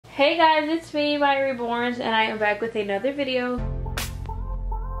Hey guys, it's me, Mya Reborns, and I am back with another video.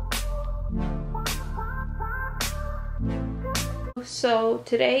 So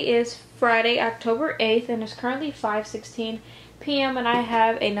today is Friday, October 8th, and it's currently 5:16 p.m. and I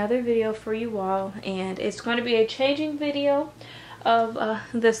have another video for you all, and it's going to be a changing video of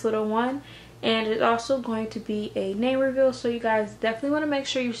this little one, and it's also going to be a name reveal, so you guys definitely want to make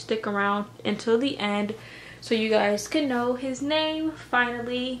sure you stick around until the end so you guys can know his name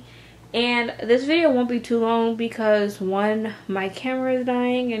finally. And this video won't be too long because one, my camera is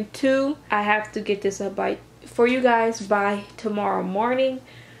dying, and two, I have to get this up for you guys by tomorrow morning.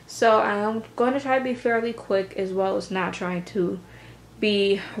 So I am going to try to be fairly quick, as well as not trying to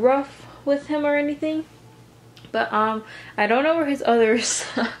be rough with him or anything. But I don't know where his other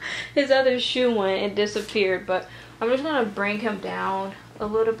shoe went. It disappeared, but I'm just gonna bring him down a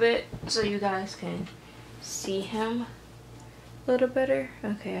little bit so you guys can see him a little better.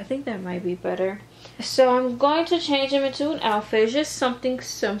 Okay, I think that might be better. So I'm going to change him into an outfit. It's just something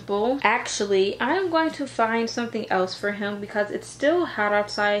simple. Actually, I'm going to find something else for him because it's still hot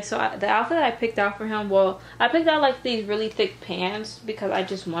outside. So the outfit that I picked out for him, well, I picked out like these really thick pants because I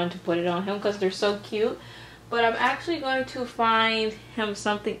just wanted to put it on him because they're so cute. But I'm actually going to find him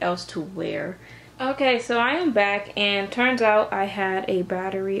something else to wear. Okay, so I am back, and turns out I had a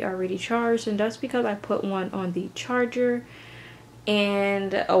battery already charged, and that's because I put one on the charger.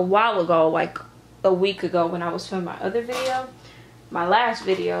 And a while ago, like a week ago, when I was filming my other video, my last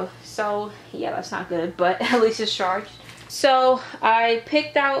video. So yeah, that's not good, but at least it's charged. So I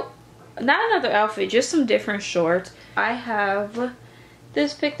picked out not another outfit, just some different shorts. I have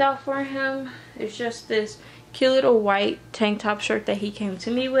this picked out for him. It's just this cute little white tank top shirt that he came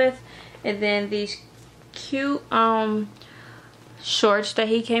to me with, and then these cute shorts that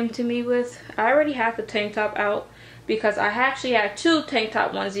he came to me with. I already have the tank top out because I actually had two tank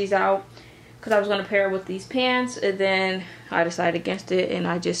top onesies out because I was going to pair it with these pants, and then I decided against it, and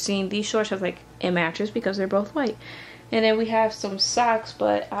I just seen these shorts. I was like, it matches because they're both white. And then we have some socks,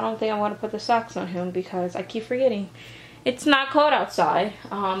 but I don't think I want to put the socks on him because I keep forgetting. It's not cold outside.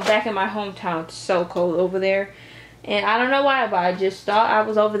 Back in my hometown, it's so cold over there. And I don't know why, but I just thought I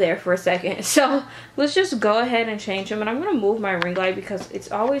was over there for a second. So let's just go ahead and change him. And I'm going to move my ring light because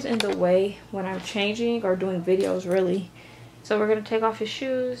it's always in the way when I'm changing or doing videos, really. So we're going to take off his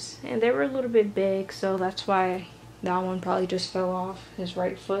shoes. And they were a little bit big, so that's why that one probably just fell off, his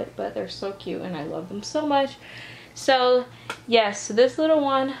right foot. But they're so cute and I love them so much. So yes, this little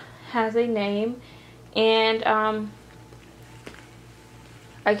one has a name. And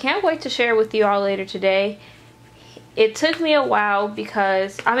I can't wait to share with you all later today. It took me a while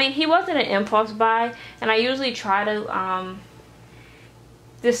because, I mean, he wasn't an impulse buy, and I usually try to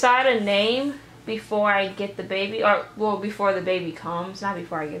decide a name before I get the baby, or well, before the baby comes, not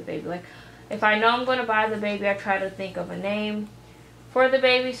before I get the baby. Like, if I know I'm going to buy the baby, I try to think of a name for the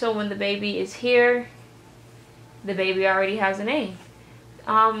baby, so when the baby is here, the baby already has a name.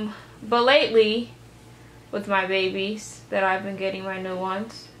 But lately, with my babies that I've been getting, my new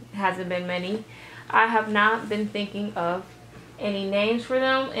ones, it hasn't been many, I have not been thinking of any names for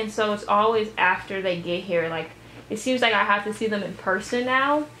them, and so it's always after they get here. Like, it seems like I have to see them in person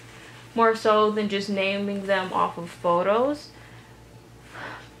now, more so than just naming them off of photos.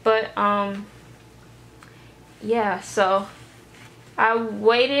 But yeah, so I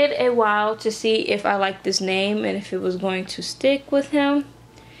waited a while to see if I liked this name and if it was going to stick with him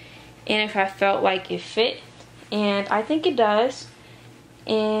and if I felt like it fit, and I think it does.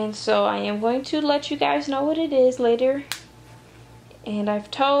 And so I am going to let you guys know what it is later. And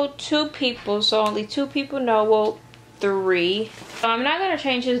I've told 2 people, so only 2 people know. Well, 3. So I'm not going to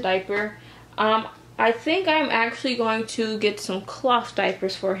change his diaper. I think I'm actually going to get some cloth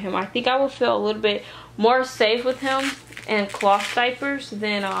diapers for him. I think I will feel a little bit more safe with him in cloth diapers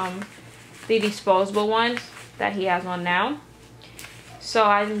than the disposable ones that he has on now. So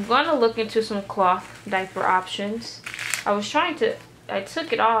I'm going to look into some cloth diaper options. I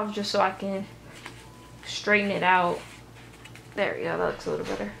took it off just so I can straighten it out. There we go, that looks a little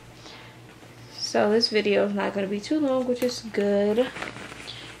better. So this video is not going to be too long, which is good.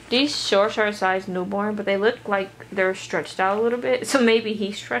 These shorts are a size newborn, but they look like they're stretched out a little bit. So maybe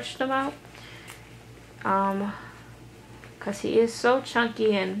he stretched them out. Because he is so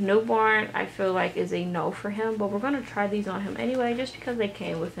chunky, and newborn I feel like is a no for him. But we're going to try these on him anyway, just because they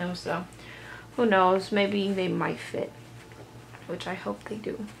came with him. So who knows, maybe they might fit, which I hope they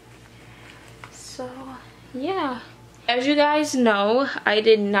do. So yeah, as you guys know, I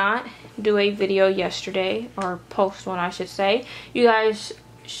did not do a video yesterday, or post one I should say. You guys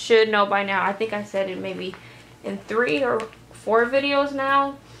should know by now. I think I said it maybe in 3 or 4 videos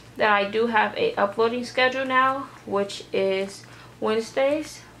now that I do have a uploading schedule now, which is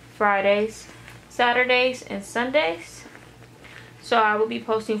Wednesdays, Fridays, Saturdays, and Sundays. So I will be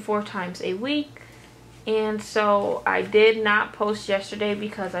posting 4 times a week. And so I did not post yesterday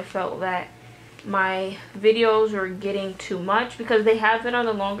because I felt that my videos were getting too much, because they have been on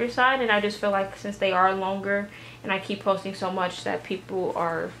the longer side, and I just feel like since they are longer and I keep posting so much, that people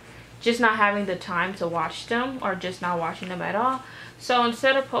are just not having the time to watch them, or just not watching them at all. So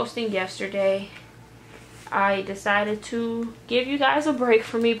instead of posting yesterday, I decided to give you guys a break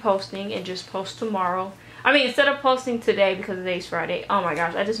for me posting and just post tomorrow. I mean, instead of posting today, because today's Friday. Oh my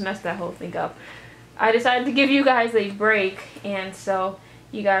gosh, I just messed that whole thing up. I decided to give you guys a break, and so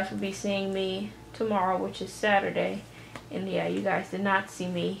you guys will be seeing me tomorrow, which is Saturday. And yeah, you guys did not see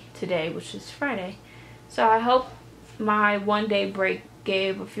me today, which is Friday. So I hope my 1-day break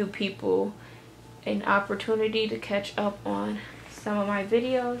gave a few people an opportunity to catch up on some of my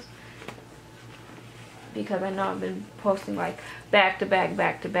videos, because I know I've been posting like back to back,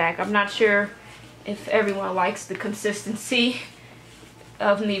 back to back. I'm not sure if everyone likes the consistency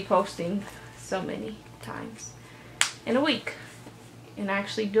of me posting so many times in a week and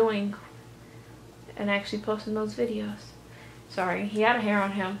actually posting those videos. Sorry, he had a hair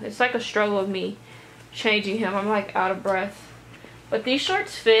on him. It's like a struggle of me changing him. I'm like out of breath. But these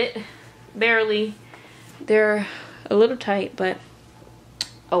shorts fit barely. They're a little tight, but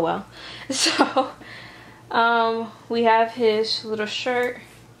oh well. So we have his little shirt,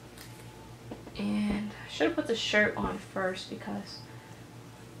 and I should have put the shirt on first because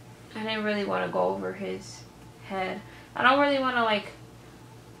I didn't really want to go over his head. I don't really want to like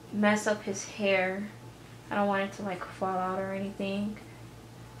mess up his hair. I don't want it to like fall out or anything.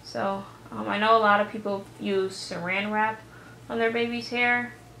 So I know a lot of people use saran wrap on their baby's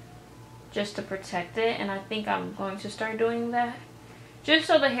hair just to protect it, and I think I'm going to start doing that just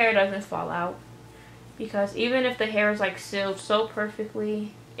so the hair doesn't fall out, because even if the hair is like sealed so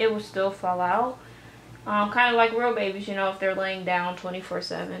perfectly, it will still fall out. Kind of like real babies, you know, if they're laying down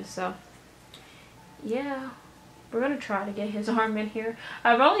 24/7. So yeah, we're gonna try to get his arm in here.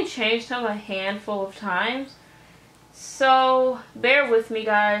 I've only changed him a handful of times, so bear with me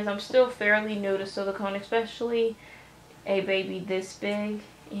guys. I'm still fairly new to silicone, especially a baby this big,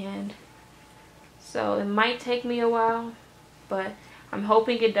 and so it might take me a while, but I'm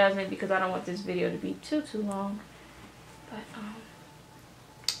hoping it doesn't, because I don't want this video to be too long. But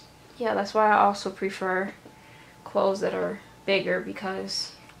yeah, that's why I also prefer clothes that are bigger,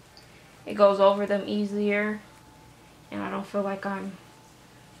 because it goes over them easier and I don't feel like I'm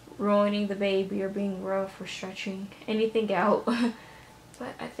ruining the baby or being rough or stretching anything out.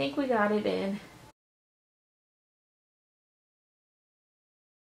 But I think we got it in.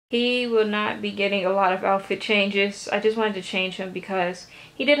 He will not be getting a lot of outfit changes. I just wanted to change him because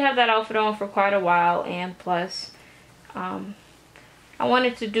he did have that outfit on for quite a while, and plus I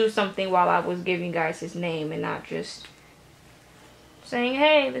wanted to do something while I was giving you guys his name and not just saying,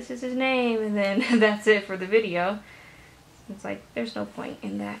 hey, this is his name, and then that's it for the video. It's like, there's no point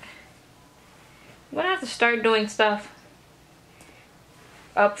in that. I'm gonna have to start doing stuff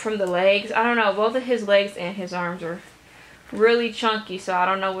up from the legs. I don't know, both of his legs and his arms are really chunky, so I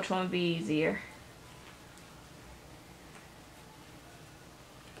don't know which one would be easier.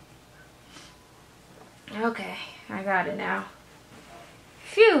 Okay, I got it now.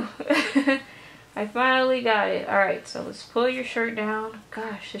 Phew! I finally got it. Alright, so let's pull your shirt down.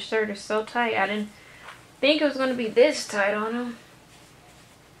 Gosh, this shirt is so tight. I didn't think it was going to be this tight on him.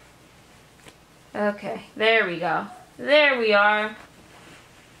 Okay, there we go. There we are.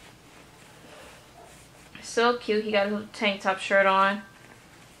 So cute. He got a little tank top shirt on.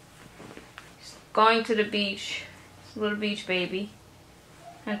 He's going to the beach. It's a little beach baby.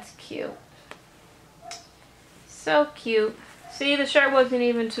 That's cute. So cute. See, the shirt wasn't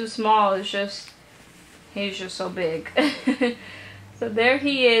even too small. It's just, he's just so big. So there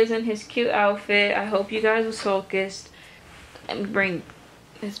he is in his cute outfit. I hope you guys was focused. Let me bring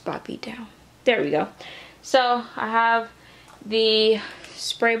this Bobby down. There we go. So I have the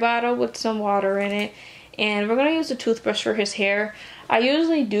spray bottle with some water in it, and we're gonna use a toothbrush for his hair. I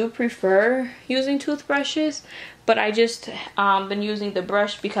usually do prefer using toothbrushes, but I just been using the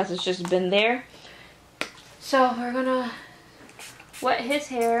brush because it's just been there. So we're gonna wet his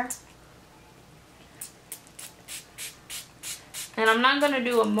hair, and I'm not gonna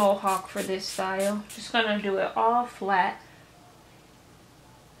do a mohawk for this style. Just gonna do it all flat.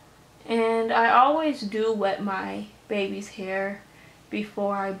 And I always do wet my baby's hair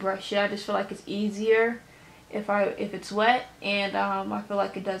before I brush it. I just feel like it's easier if it's wet, and I feel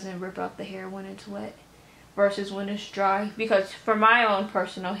like it doesn't rip out the hair when it's wet. versus when it's dry. Because for my own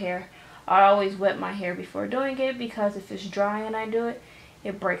personal hair, I always wet my hair before doing it, because if it's dry and I do it,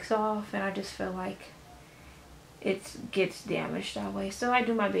 it breaks off and I just feel like it gets damaged that way. So I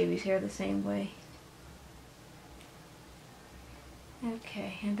do my baby's hair the same way.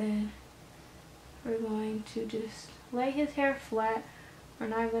 Okay, and then we're going to just lay his hair flat. We're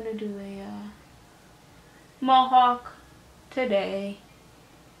not going to do a mohawk today.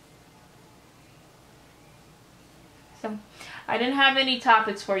 So I didn't have any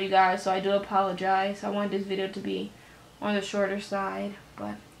topics for you guys, so I do apologize. I wanted this video to be on the shorter side,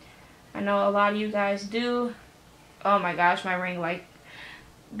 but I know a lot of you guys do. Oh my gosh, my ring light.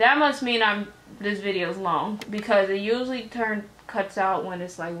 That must mean this video is long, because it usually cuts out when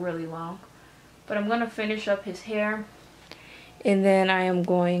it's like really long. But I'm gonna finish up his hair, and then I am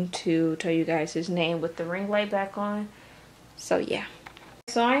going to tell you guys his name with the ring light back on. So yeah.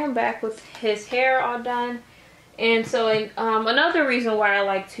 So I am back with his hair all done. And so another reason why I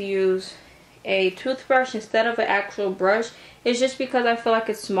like to use a toothbrush instead of an actual brush is just because I feel like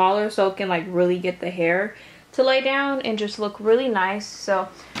it's smaller, so it can like really get the hair to lay down and just look really nice. So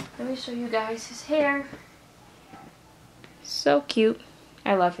let me show you guys his hair. So cute.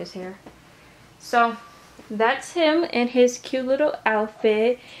 I love his hair. So that's him in his cute little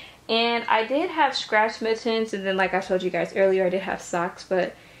outfit. And I did have scratch mittens, and then like I showed you guys earlier, I did have socks,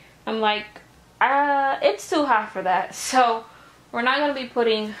 but I'm like, it's too hot for that, so we're not going to be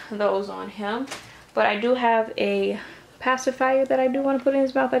putting those on him. But I do have a pacifier that I do want to put in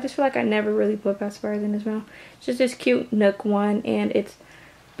his mouth. I just feel like I never really put pacifiers in his mouth. It's just this cute Nook one, and it's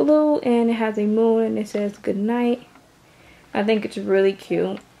blue, and it has a moon, and it says good night. I think it's really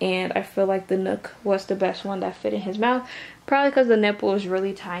cute, and I feel like the Nook was the best one that fit in his mouth, probably because the nipple is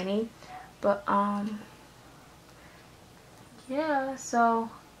really tiny. But yeah, so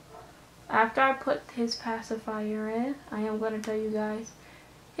after I put his pacifier in, I am going to tell you guys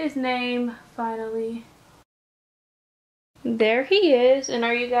his name finally. There he is. And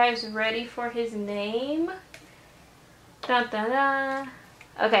are you guys ready for his name? Dun, dun, dun.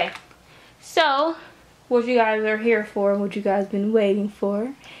 Okay, so what you guys are here for, what you guys been waiting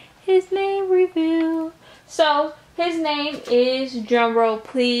for, his name reveal. So his name is, drumroll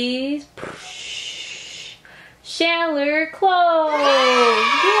please, Chandler Clove.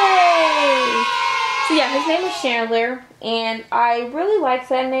 Yay! So yeah, his name is Chandler, and I really like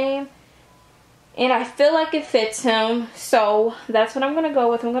that name, and I feel like it fits him, so that's what I'm gonna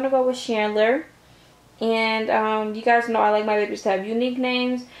go with. I'm gonna go with Chandler. And you guys know I like my babies to have unique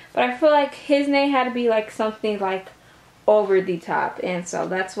names, but I feel like his name had to be like something like over the top, and so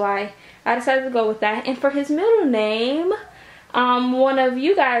that's why I decided to go with that. And for his middle name, one of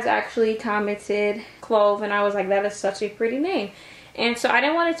you guys actually commented Clove, and I was like, that is such a pretty name. And so I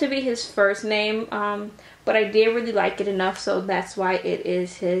didn't want it to be his first name, but I did really like it enough, so that's why it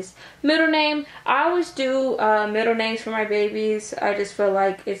is his middle name. I always do middle names for my babies. I just feel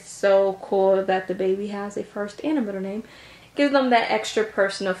like it's so cool that the baby has a first and a middle name. Gives them that extra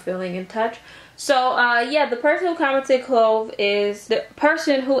personal feeling and touch. So yeah, the person who commented Clove is the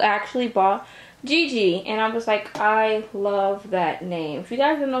person who actually bought Gigi, and I was like, I love that name. If you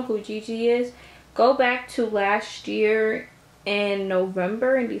guys don't know who Gigi is, go back to last year in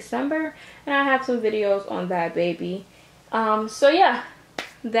November and December, and I have some videos on that baby. So yeah,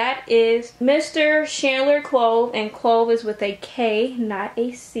 that is Mr. Chandler Clove, and Clove is with a K, not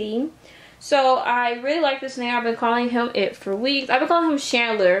a C. So I really like this name. I've been calling him it for weeks. I've been calling him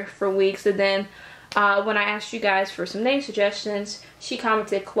Chandler for weeks, and then when I asked you guys for some name suggestions, she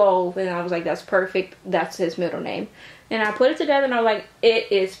commented Clove, and I was like, that's perfect. That's his middle name. And I put it together, and I was like,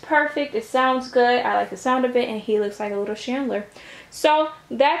 it is perfect. It sounds good. I like the sound of it, and he looks like a little Chandler. So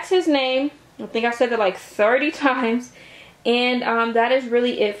that's his name. I think I said it like 30 times. And that is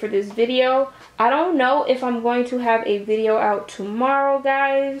really it for this video. I don't know if I'm going to have a video out tomorrow,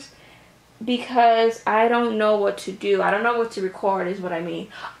 guys, because I don't know what to do. I don't know what to record is what I mean.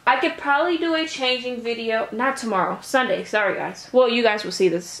 I could probably do a changing video, not tomorrow, Sunday, sorry guys. Well, you guys will see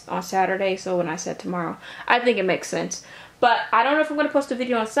this on Saturday, so when I said tomorrow, I think it makes sense. But I don't know if I'm going to post a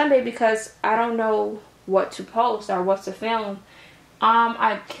video on Sunday because I don't know what to post or what to film.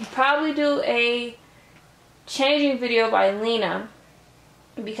 I can probably do a changing video by Lena,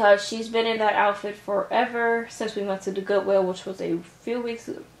 because she's been in that outfit forever since we went to the Goodwill, which was a few weeks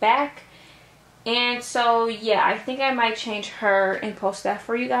back. And so yeah, I think I might change her and post that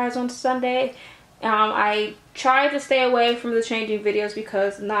for you guys on Sunday. I tried to stay away from the changing videos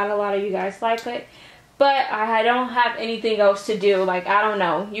because not a lot of you guys like it, but I don't have anything else to do. Like, I don't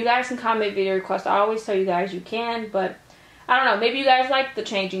know, you guys can comment video requests. I always tell you guys you can, but I don't know, maybe you guys like the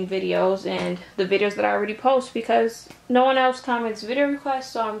changing videos and the videos that I already post, because no one else comments video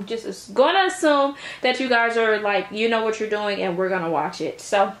requests, so I'm just gonna assume that you guys are like, you know what you're doing and we're gonna watch it.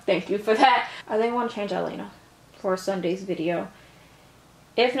 So thank you for that. I think I want to change Elena for Sunday's video.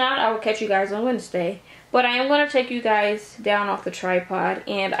 If not, I will catch you guys on Wednesday. But I am going to take you guys down off the tripod,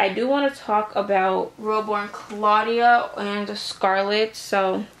 and I do want to talk about Reborn Claudia and Scarlett.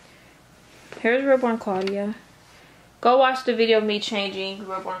 So here's Reborn Claudia. Go watch the video of me changing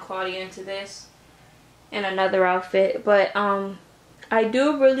Reborn Claudia into this and another outfit. But I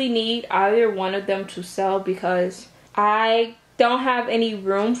do really need either one of them to sell, because I don't have any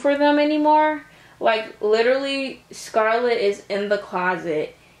room for them anymore. Like, literally, Scarlett is in the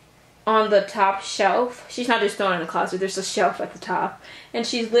closet on the top shelf. She's not just thrown in the closet, there's a shelf at the top, and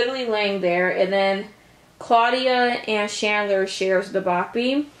she's literally laying there. And then Claudia and Chandler shares the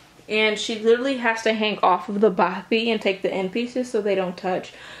boppy, and she literally has to hang off of the boppy and take the end pieces so they don't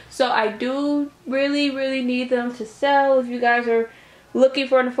touch. So I do really need them to sell. If you guys are looking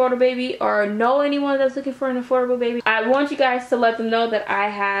for an affordable baby or know anyone that's looking for an affordable baby, I want you guys to let them know that I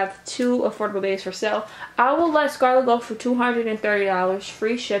have 2 affordable babies for sale. I will let Scarlett go for $230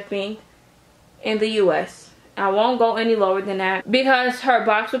 free shipping in the US. I won't go any lower than that, because her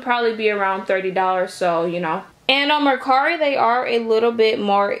box would probably be around $30, so you know. And on Mercari, they are a little bit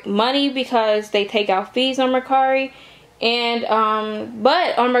more money because they take out fees on Mercari. And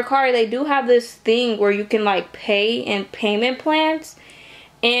but on Mercari, they do have this thing where you can like pay in payment plans,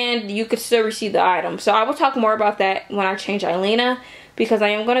 and you could still receive the item. So I will talk more about that when I change Elena, because I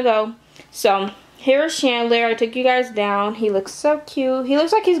am gonna go. So here's Chandler. I took you guys down. He looks so cute. He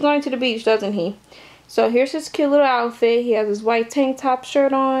looks like he's going to the beach, doesn't he? So here's his cute little outfit. He has his white tank top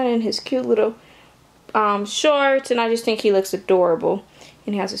shirt on and his cute little shorts, and I just think he looks adorable.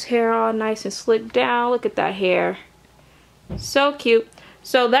 And he has his hair all nice and slicked down. Look at that hair. So cute.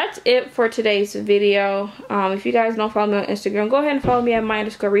 So that's it for today's video. If you guys don't follow me on Instagram, go ahead and follow me at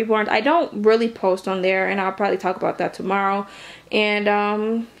Mya_Reborns. I don't really post on there, and I'll probably talk about that tomorrow.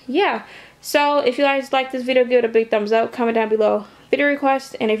 And yeah, so if you guys like this video, give it a big thumbs up, comment down below video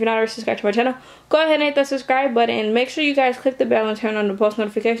request, and if you're not already subscribed to my channel, go ahead and hit that subscribe button, and make sure you guys click the bell and turn on the post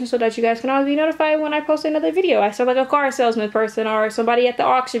notifications so that you guys can always be notified when I post another video. I sound like a car salesman person or somebody at the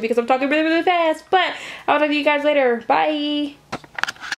auction because I'm talking really fast, but I'll talk to you guys later. Bye.